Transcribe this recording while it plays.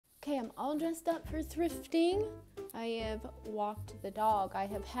Okay, I'm all dressed up for thrifting. I have walked the dog, I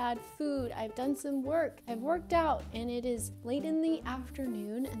have had food, I've done some work, I've worked out, and it is late in the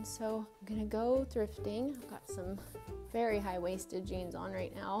afternoon, and so I'm gonna go thrifting. I've got some very high-waisted jeans on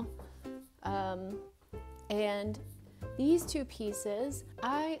right now. And these two pieces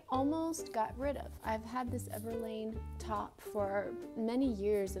I almost got rid of. I've had this Everlane top for many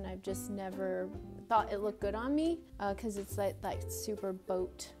years and I've just never thought it looked good on me because it's like super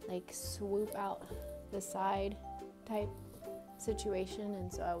boat, like swoop out the side type situation,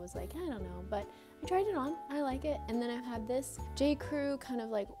 and so I was like, I don't know, but I tried it on, I like it. And then I've had this J. Crew kind of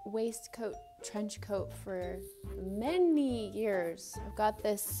like waistcoat, trench coat for many years. I've got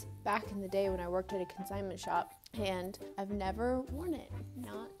this back in the day when I worked at a consignment shop, and I've never worn it,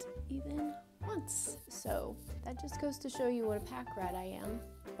 not even once. So that just goes to show you what a pack rat I am.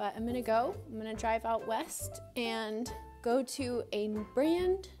 But I'm gonna drive out west and go to a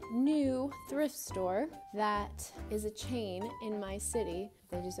brand new thrift store that is a chain in my city.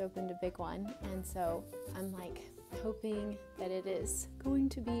 They just opened a big one, and so I'm like hoping that it is going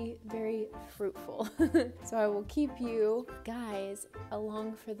to be very fruitful. So I will keep you guys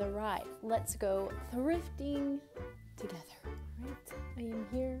along for the ride. Let's go thrifting together. All right, I am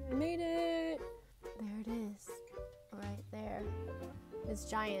here. I made it. There it is, right there. It's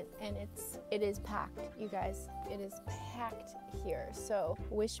giant and it is packed, you guys. It is packed here. So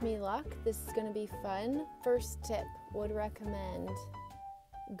wish me luck. This is gonna be fun. First tip, would recommend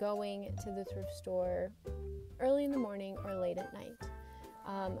going to the thrift store early in the morning or late at night,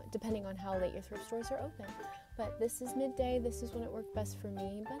 depending on how late your thrift stores are open. But this is midday, this is when it worked best for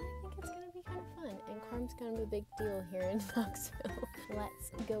me, but I think it's gonna be kind of fun, and Carm's kind of a big deal here in Knoxville. Let's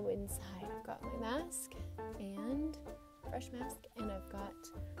go inside. I've got my mask and fresh mask, and I've got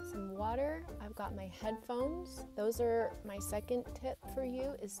some water. I've got my headphones. Those are my second tip for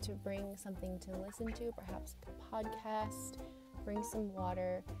you, is to bring something to listen to, perhaps a podcast, bring some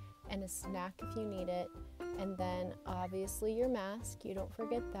water and a snack if you need it, and then obviously your mask, you don't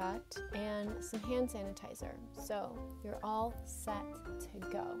forget that, and some hand sanitizer. So you're all set to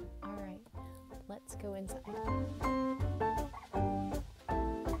go. All right, let's go inside.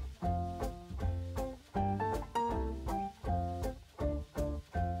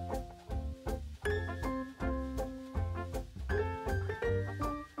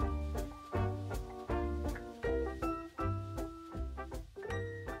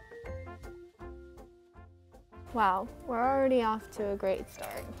 Wow, we're already off to a great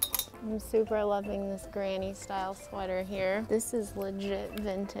start. I'm super loving this granny style sweater here. This is legit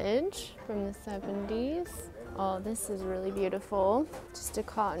vintage from the 70s. Oh, this is really beautiful. Just a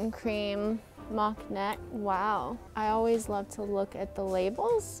cotton cream mock neck. Wow. I always love to look at the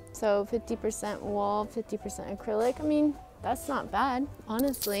labels. So 50% wool, 50% acrylic. I mean, that's not bad,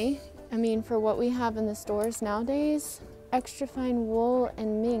 honestly. I mean, for what we have in the stores nowadays, extra fine wool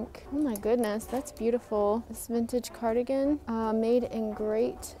and mink. Oh my goodness, that's beautiful. This vintage cardigan, made in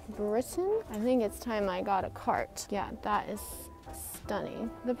Great Britain. I think it's time I got a cart. Yeah, that is stunning.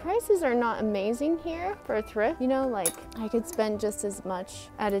 The prices are not amazing here for a thrift. You know, like I could spend just as much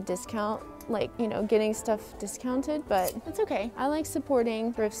at a discount, like, you know, getting stuff discounted, but it's okay. I like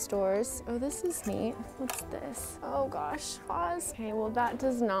supporting thrift stores. Oh, this is neat. What's this? Oh gosh, pause. Okay, well that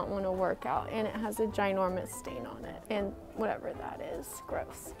does not want to work out, and it has a ginormous stain on it, and whatever that is,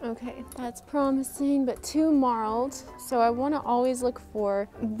 gross. Okay, that's promising, but too marled. So I want to always look for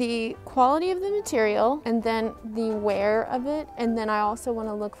the quality of the material and then the wear of it, and then I also want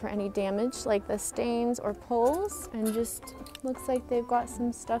to look for any damage, like the stains or pulls, and just looks like they've got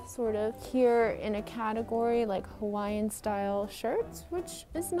some stuff sort of here in a category like Hawaiian style shirts, which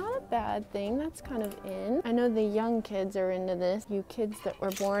is not a bad thing. That's kind of in. I know the young kids are into this. You kids that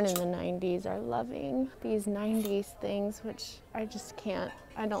were born in the 90s are loving these 90s things, which I just can't.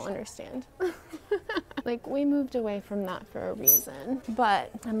 I don't understand. Like, we moved away from that for a reason.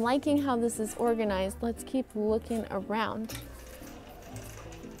 But I'm liking how this is organized. Let's keep looking around.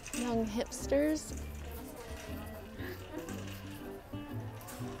 Young hipsters.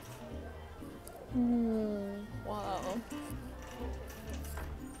 Whoa.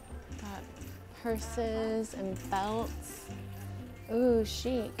 Got purses and belts. Ooh,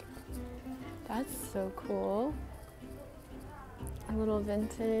 chic. That's so cool. A little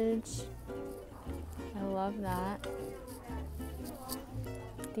vintage. I love that.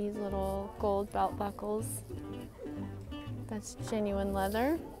 These little gold belt buckles. That's genuine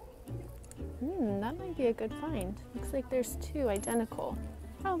leather. That might be a good find. Looks like there's two identical.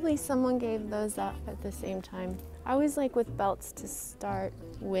 Probably someone gave those up at the same time. I always like with belts to start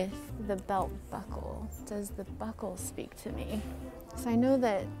with the belt buckle. Does the buckle speak to me? So I know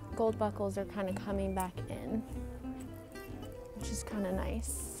that gold buckles are kind of coming back in, which is kind of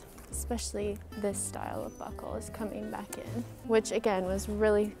nice. Especially this style of buckle is coming back in, which again was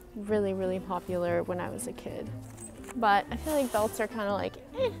really, really, really popular when I was a kid. But I feel like belts are kind of like,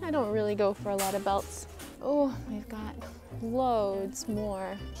 I don't really go for a lot of belts. Oh, we've got loads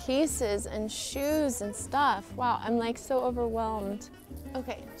more pieces and shoes and stuff. Wow, I'm like so overwhelmed.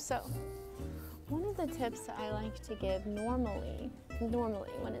 Okay, so one of the tips that I like to give normally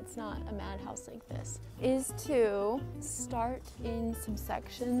when it's not a madhouse like this is to start in some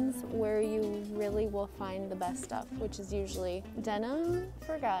sections where you really will find the best stuff, which is usually denim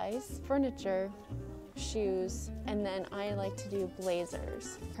for guys, furniture, shoes, and then I like to do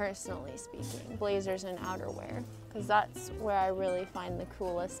blazers, personally speaking, blazers and outerwear, because that's where I really find the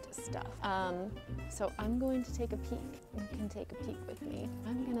coolest stuff. So I'm going to take a peek. You can take a peek with me.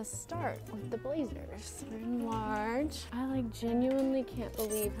 I'm gonna start with the blazers. They're in large. I like genuinely can't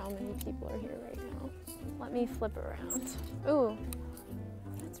believe how many people are here right now. Let me flip around. Ooh,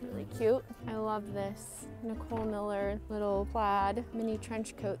 that's really cute. I love this Nicole Miller little plaid mini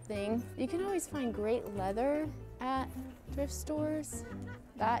trench coat thing. You can always find great leather at thrift stores.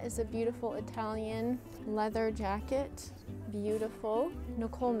 That is a beautiful Italian leather jacket. Beautiful.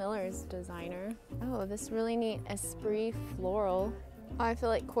 Nicole Miller's designer. Oh, this really neat Esprit floral. I feel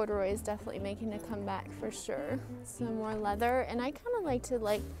like corduroy is definitely making a comeback for sure. Some more leather, and I kind of like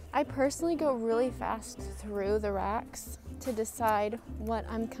to I personally go really fast through the racks to decide what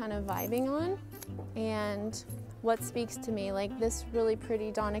I'm kind of vibing on and what speaks to me. Like this really pretty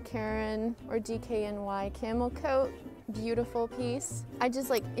Donna Karan or DKNY camel coat. Beautiful piece. I just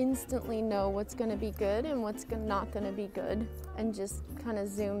like instantly know what's gonna be good and what's not gonna be good, and just kind of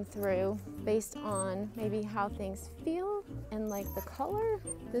zoom through based on maybe how things feel and like the color.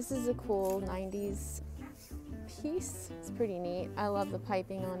 This is a cool 90s piece. It's pretty neat. I love the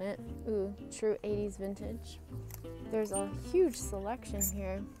piping on it. Ooh, true 80s vintage. There's a huge selection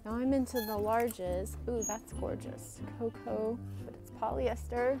here. Now I'm into the larges. Ooh, that's gorgeous. Cocoa, but it's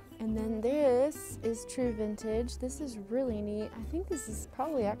polyester. And then this is true vintage. This is really neat. I think this is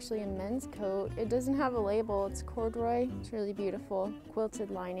probably actually a men's coat. It doesn't have a label. It's corduroy. It's really beautiful.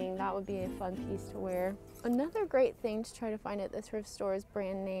 Quilted lining. That would be a fun piece to wear. Another great thing to try to find at the thrift store is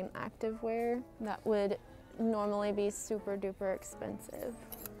brand name activewear. That would normally be super duper expensive.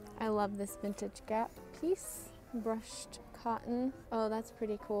 I love this vintage Gap piece. Brushed cotton. Oh, that's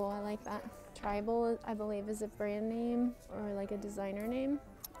pretty cool. I like that. Tribal, I believe, is a brand name or like a designer name.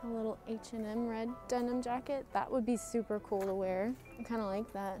 A little H&M red denim jacket. That would be super cool to wear. I kind of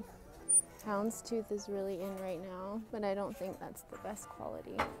like that. Houndstooth is really in right now, but I don't think that's the best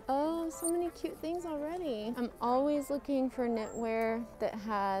quality. Oh, so many cute things already. I'm always looking for knitwear that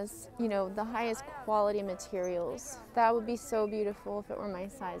has, you know, the highest quality materials. That would be so beautiful if it were my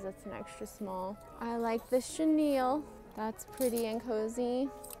size. That's an extra small. I like the chenille. That's pretty and cozy.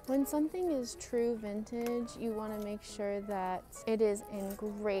 When something is true vintage, you want to make sure that it is in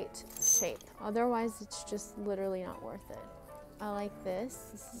great shape. Otherwise, it's just literally not worth it. I like this.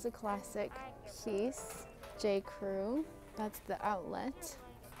 This is a classic piece. J. Crew. That's the outlet.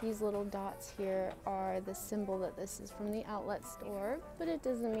 These little dots here are the symbol that this is from the outlet store, but it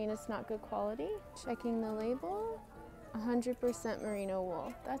doesn't mean it's not good quality. Checking the label. 100% merino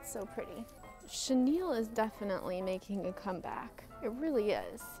wool. That's so pretty. Chenille is definitely making a comeback. It really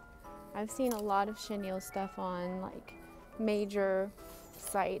is. I've seen a lot of chenille stuff on like major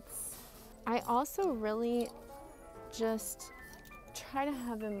sites. I also really just try to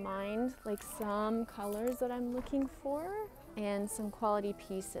have in mind like some colors that I'm looking for and some quality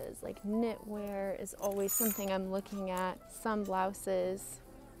pieces. Like knitwear is always something I'm looking at, some blouses,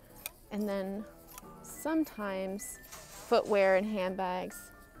 and then sometimes footwear and handbags.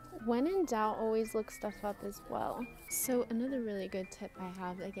 When in doubt, always look stuff up as well. So another really good tip I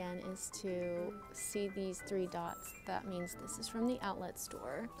have again is to see these 3 dots. That means this is from the outlet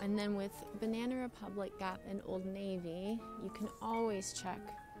store. And then with Banana Republic, Gap, and Old Navy, you can always check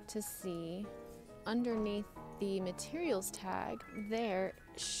to see underneath the materials tag, there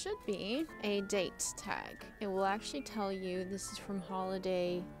should be a date tag. It will actually tell you this is from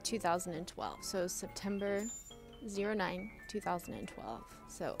holiday 2012. So September 09, 2012.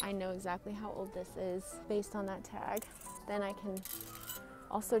 So I know exactly how old this is based on that tag. Then I can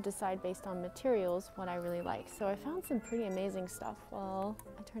also decide based on materials what I really like. So I found some pretty amazing stuff while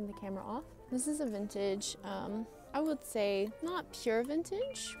I turned the camera off. This is a vintage, I would say not pure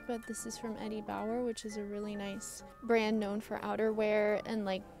vintage, but this is from Eddie Bauer, which is a really nice brand known for outerwear and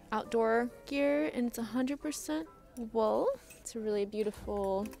like outdoor gear, and it's 100% wool. It's a really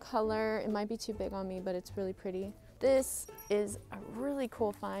beautiful color. It might be too big on me, but it's really pretty. This is a really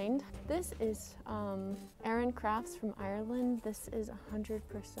cool find. This is Erin Crafts from Ireland. This is 100%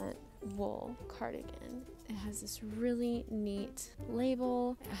 wool cardigan. It has this really neat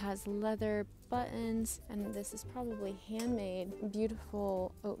label. It has leather buttons, and this is probably handmade,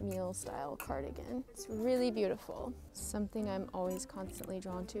 beautiful oatmeal style cardigan. It's really beautiful. Something I'm always constantly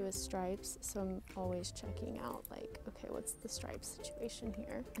drawn to is stripes, so I'm always checking out like, okay, what's the stripe situation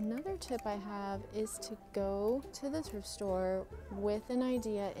here? Another tip I have is to go to the thrift store with an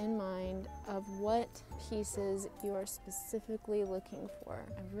idea in mind of what pieces you are specifically looking for.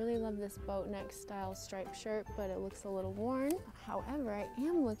 I really love this boat neck style striped shirt, but it looks a little worn. However, I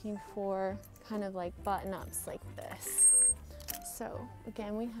am looking for kind of like button-ups like this. So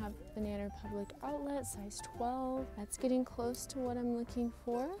again, we have Banana Republic outlet, size 12. That's getting close to what I'm looking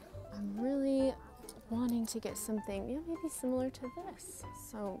for. I'm really wanting to get something, maybe similar to this.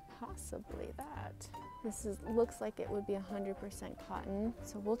 So possibly that. This looks like it would be 100% cotton,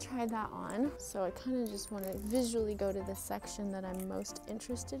 so we'll try that on. So I kind of just want to visually go to the section that I'm most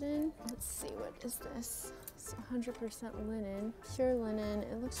interested in. Let's see, what is this? It's 100% linen, pure linen.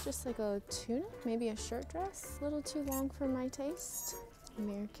 It looks just like a tunic, maybe a shirt dress. A little too long for my taste.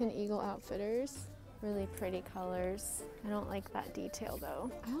 American Eagle Outfitters. Really pretty colors. I don't like that detail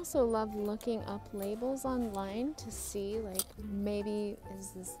though. I also love looking up labels online to see like maybe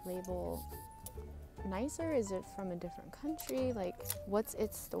is this label nicer? Is it from a different country? Like, what's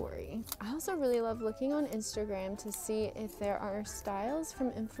its story? I also really love looking on Instagram to see if there are styles from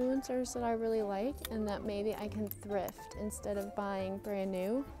influencers that I really like and that maybe I can thrift instead of buying brand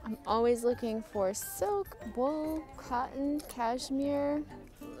new. I'm always looking for silk, wool, cotton, cashmere,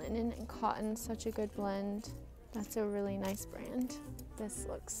 linen and cotton, such a good blend. That's a really nice brand. This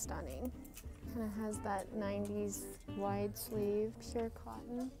looks stunning. Kind of has that 90s wide sleeve, pure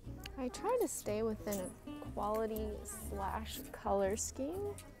cotton. I try to stay within a quality / color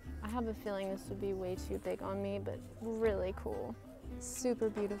scheme. I have a feeling this would be way too big on me, but really cool. Super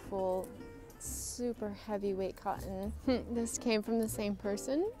beautiful, super heavyweight cotton. This came from the same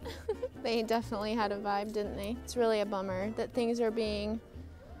person. They definitely had a vibe, didn't they? It's really a bummer that things are being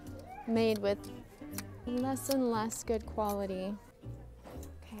made with less and less good quality.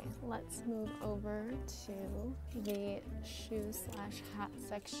 Okay, let's move over to the shoe / hat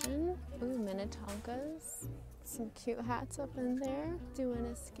section. Ooh, Minnetonkas. Some cute hats up in there. Doing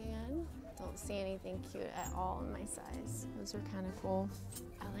a scan. Don't see anything cute at all in my size. Those are kind of cool.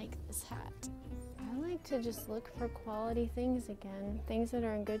 I like this hat. I like to just look for quality things again. Things that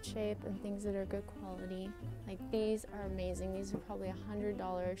are in good shape and things that are good quality. Like these are amazing. These are probably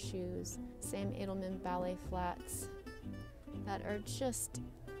 $100 shoes. Sam Edelman ballet flats that are just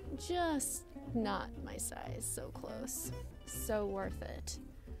not my size. So close. So worth it.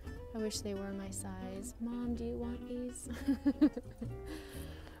 I wish they were my size. Mom, do you want these?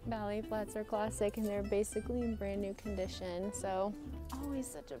 Ballet flats are classic and they're basically in brand new condition, so always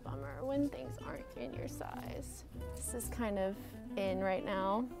such a bummer when things aren't in your size. This is kind of in right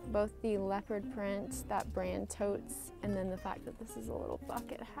now, both the leopard print, that brand totes, and then the fact that this is a little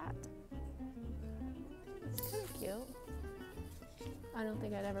bucket hat. It's kind of cute. I don't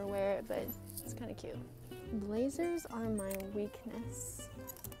think I'd ever wear it, but it's kind of cute. Blazers are my weakness.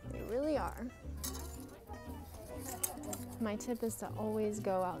 They really are. My tip is to always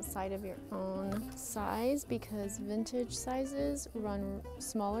go outside of your own size because vintage sizes run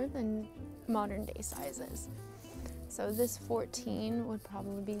smaller than modern day sizes. So this 14 would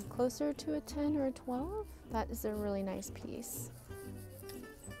probably be closer to a 10 or a 12. That is a really nice piece.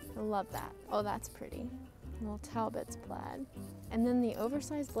 I love that. Oh, that's pretty. Little Talbot's plaid. And then the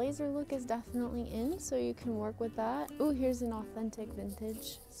oversized blazer look is definitely in, so you can work with that. Ooh, here's an authentic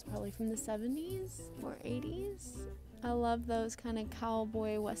vintage. It's probably from the 70s or 80s. I love those kind of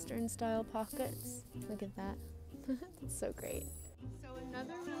cowboy western style pockets. Look at that. It's so great. So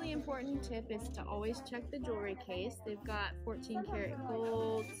another really important tip is to always check the jewelry case. They've got 14 karat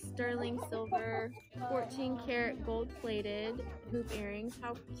gold, sterling silver, 14 karat gold plated hoop earrings.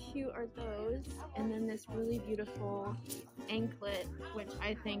 How cute are those? And then this really beautiful anklet, which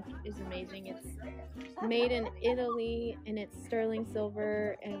I think is amazing. It's made in Italy and it's sterling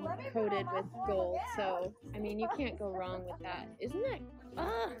silver and coated with gold. So, I mean, you can't go wrong with that. Isn't it?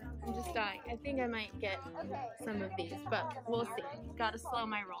 I'm just dying. I think I might get some of these, but we'll see. Gotta slow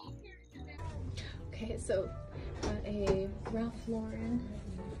my roll. Okay, so got a Ralph Lauren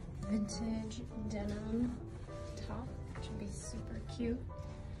vintage denim top, which would be super cute.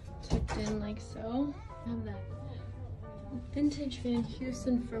 Tucked in like so. I have that vintage Van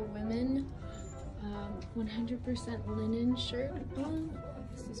Heusen for women, 100% linen shirt on.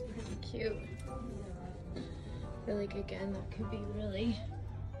 This is pretty cute. I feel like, again, that could be really,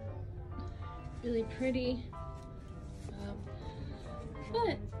 really pretty.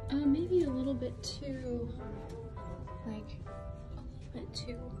 But maybe a little bit too, like, a little bit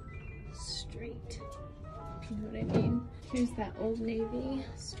too straight, if you know what I mean. Here's that Old Navy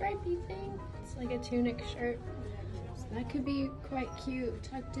stripey thing. It's like a tunic shirt. So that could be quite cute,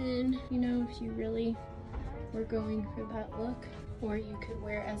 tucked in, you know, if you really were going for that look. Or you could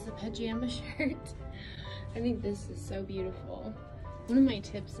wear it as a pajama shirt. I think this is so beautiful. One of my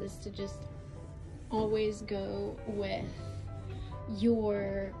tips is to just always go with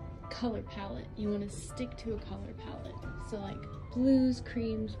your color palette. You want to stick to a color palette. So like blues,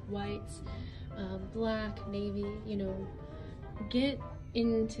 creams, whites, black, navy, you know, get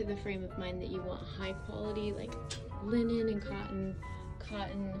into the frame of mind that you want high quality, like linen and cotton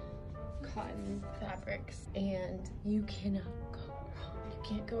fabrics, and you cannot go wrong. You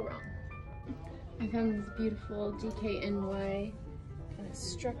can't go wrong. I found this beautiful DKNY kind of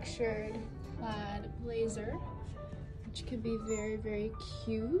structured plaid blazer, which could be very, very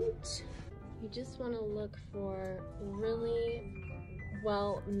cute. You just want to look for really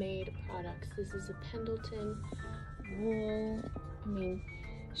well-made products. This is a Pendleton wool. I mean,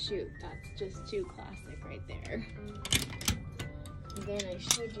 shoot, that's just too classic right there. And then I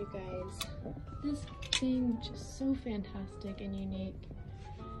showed you guys this thing, which is so fantastic and unique.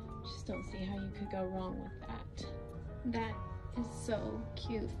 Just don't see how you could go wrong with that. That is so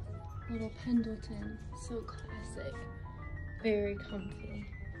cute. Little Pendleton, so classic, very comfy.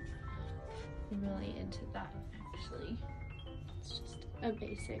 I'm really into that, actually. It's just a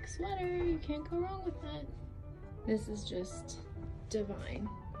basic sweater, you can't go wrong with that. This is just divine.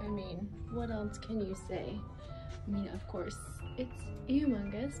 I mean, what else can you say? I mean, of course, it's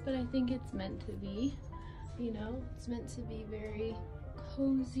humongous, but I think it's meant to be, you know, it's meant to be very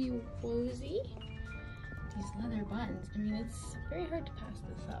cozy wozy. These leather buttons, I mean, it's very hard to pass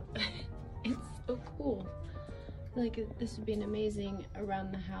this up. It's so cool. I feel like this would be an amazing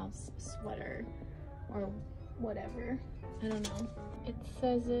around the house sweater or whatever. I don't know. It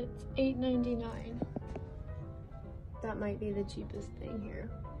says it's $8.99. That might be the cheapest thing here.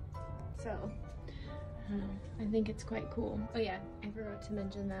 So, I don't know. I think it's quite cool. Oh yeah, I forgot to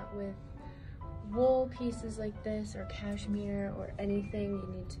mention that with wool pieces like this or cashmere or anything, you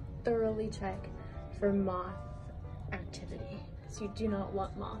need to thoroughly check for moth activity, because you do not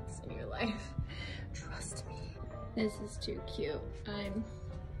want moths in your life. Trust me. This is too cute. I'm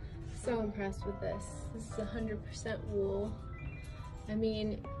so impressed with this. This is 100% wool. I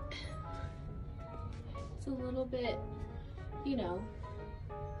mean, it's a little bit, you know,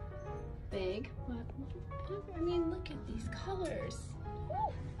 big, but whatever. I mean, look at these colors.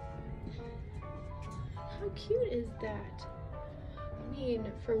 Woo! How cute is that? I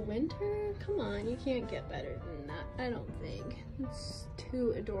mean, for winter, come on, you can't get better than that, I don't think. It's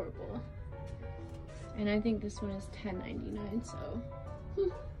too adorable. And I think this one is $10.99, so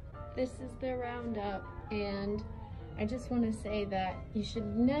this is the roundup. And I just want to say that you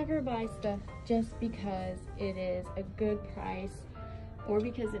should never buy stuff just because it is a good price or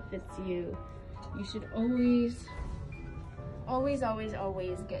because it fits you. You should always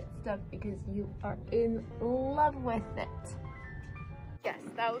get stuff because you are in love with it. Yes,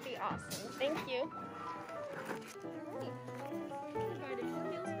 that would be awesome. Thank you.